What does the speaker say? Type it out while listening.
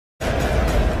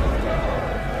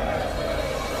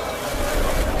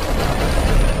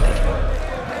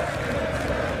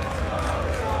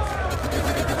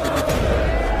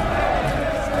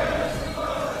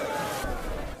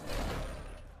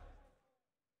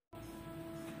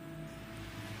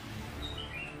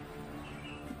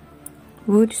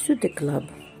would suit the club.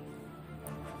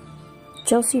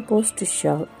 Chelsea boss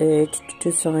Tuchel urged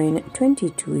to sign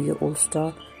 22-year-old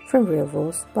star from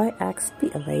rivals by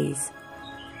ex-PLAs.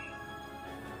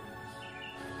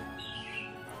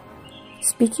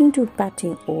 Speaking to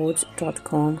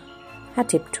bettingodds.com, a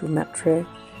tip to Metro,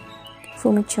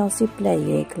 former Chelsea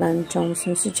player Glen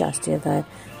Johnson suggested that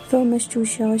Thomas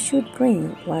Tuchel should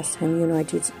bring West Ham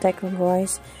United's Declan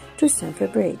Rice to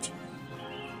Stamford Bridge.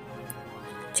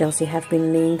 Chelsea have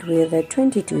been linked with a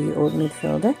 22-year-old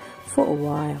midfielder for a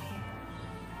while,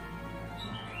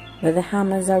 but the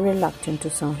Hammers are reluctant to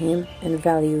sign him and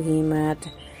value him at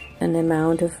an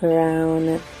amount of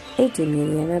around £80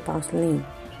 million.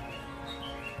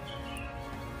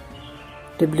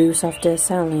 The Blues, after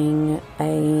selling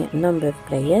a number of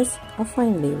players, are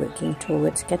finally working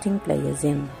towards getting players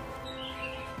in.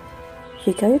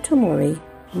 Fikayo Tomori,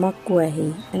 Marc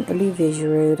Guehi and Olivier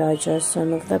Giroud are just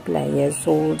some of the players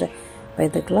sold by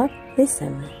the club this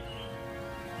summer.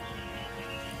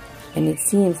 And it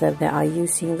seems that they are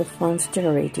using the funds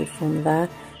generated from that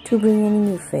to bring in a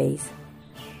new phase.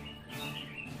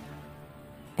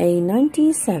 A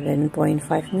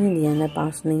 £97.5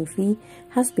 million fee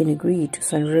has been agreed to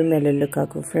sign Romelu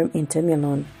Lukaku from Inter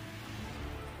Milan,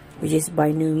 which is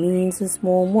by no means a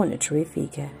small monetary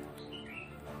figure.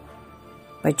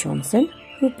 By Johnson,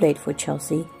 who played for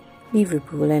Chelsea,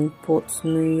 Liverpool and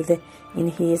Portsmouth in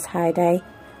his heyday,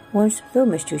 wants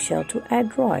Thomas Tuchel to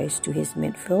add Rice to his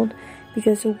midfield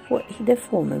because of what the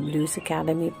former Blues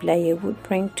Academy player would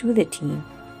bring to the team.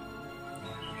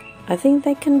 I think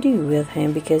they can do with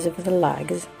him because of the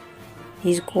legs.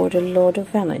 He's got a lot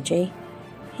of energy.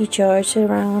 He charges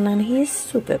around and he is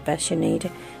super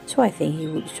passionate, so I think he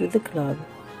would suit the club.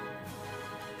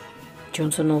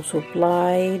 Johnson also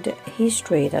applied his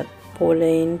trade at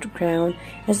Poland ground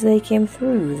as they came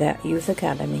through that youth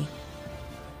academy.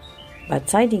 But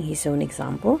citing his own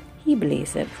example, he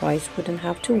believes that Rice wouldn't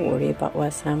have to worry about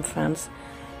West Ham fans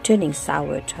turning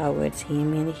sour towards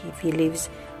him if he lives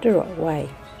the right way.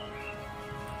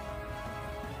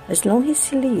 As long as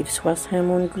he leaves West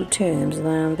Ham on good terms,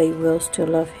 then they will still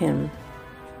love him.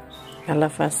 I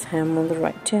love West Ham on the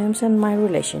right terms, and my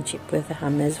relationship with the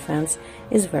Hammers fans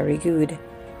is very good.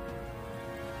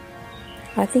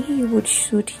 I think he would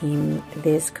suit him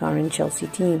this current Chelsea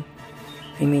team.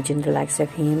 I imagine the likes of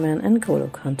him and N'Golo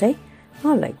Kante.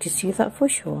 I'd like to see that for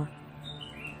sure.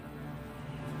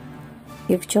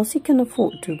 If Chelsea can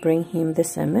afford to bring him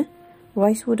this summer,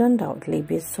 Rice would undoubtedly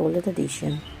be a solid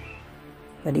addition.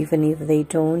 But even if they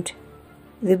don't,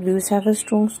 the Blues have a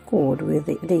strong squad with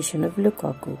the addition of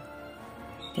Lukaku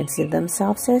and see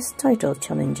themselves as title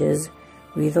challengers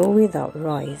with or without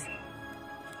Rice.